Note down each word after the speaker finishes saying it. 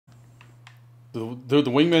The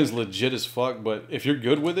wingman's legit as fuck, but if you're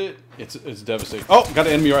good with it, it's devastating. Oh, got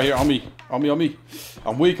an enemy right here on me. On me.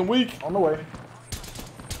 I'm weak. On the way.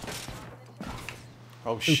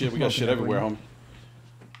 Oh shit, we got shit everywhere, homie.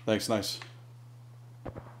 Thanks, nice.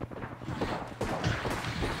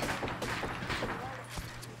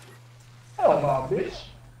 Hell no, bitch.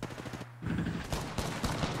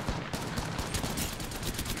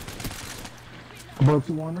 Above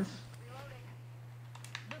 2 warners.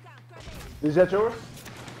 Is that yours?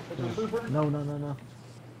 That's your super? No.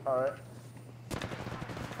 Alright.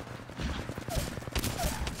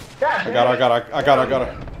 I got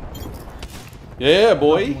her. Yeah,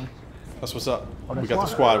 boy. That's what's up. We got the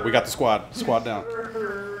squad. We got the squad. Squad down.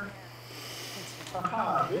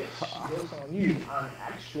 Haha, bitch. Jokes on you. I'm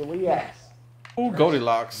actually ass. Ooh,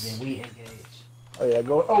 Goldilocks. Then we engage. Oh yeah,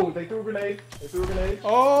 go. Oh, they threw a grenade.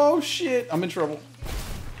 Oh shit, I'm in trouble.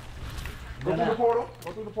 Go through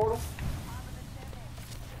the portal.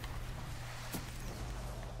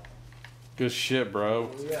 Good shit, bro.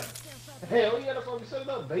 Oh, yeah. Hell yeah, that's why we set it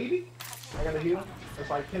up, baby. I gotta heal. It's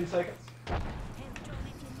like 10 seconds.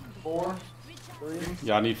 4, 3.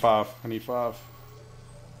 Yeah, I need 5.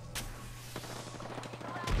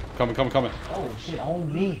 Coming. Oh shit,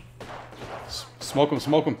 on me. Smoke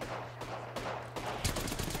him.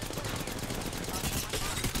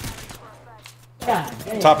 God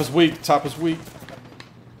damn. Top is weak.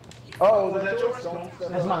 Oh, is that yours?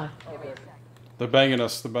 That's mine. Okay. They're banging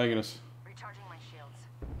us. Recharging my shields.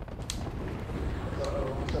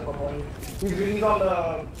 Step up on you. He's on the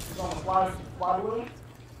fly balloon.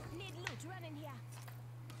 Need loot running here.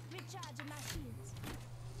 Recharging my shields.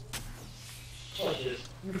 Watch this.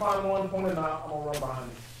 You find one, point it out. I'm gonna run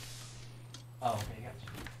behind you. Oh, okay, got you.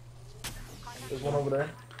 There's one over there.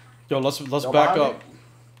 Yo, let's back up.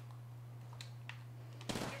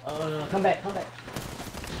 Come back.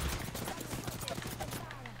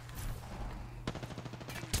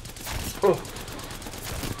 Oh.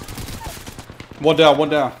 One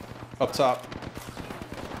down. Up top.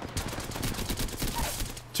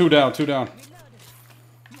 2 down. Get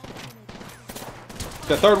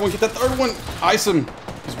that third one. Ice him.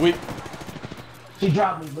 He's weak. She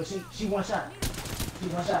dropped me, but she one shot.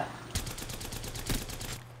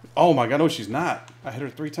 Oh my god, no, she's not. I hit her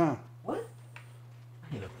 3 times. What?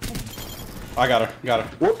 I got her.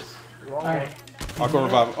 Whoops. Wrong one. Alright. I'll go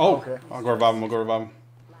revive him. Oh, Okay. I'll go revive him.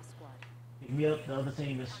 Last squad. Pick me up, the other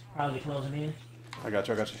team is probably closing in. I got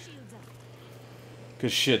you.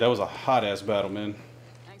 Good shit. That was a hot ass battle, man.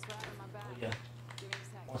 Thanks for having my back. Yeah. Give me a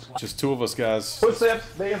sec. One squad. Just 2 of us, guys.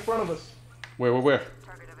 Footsteps. They in front of us. Where?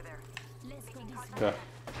 Target over there. Let's go this way. Okay.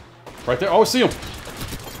 Right there. Oh, I see him.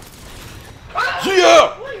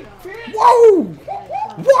 Yeah! Whoa,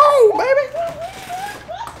 baby!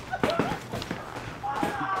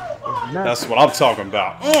 That's what I'm talking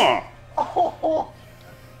about. Oh,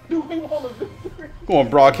 do we want to do? Going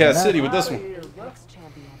Broadcast City with this one. Next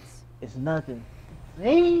champions. It's nothing.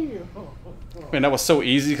 Damn. Man, that was so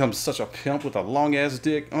easy. I'm such a pimp with a long ass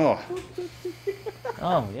dick. Oh.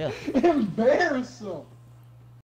 Oh yeah. Embarrassing.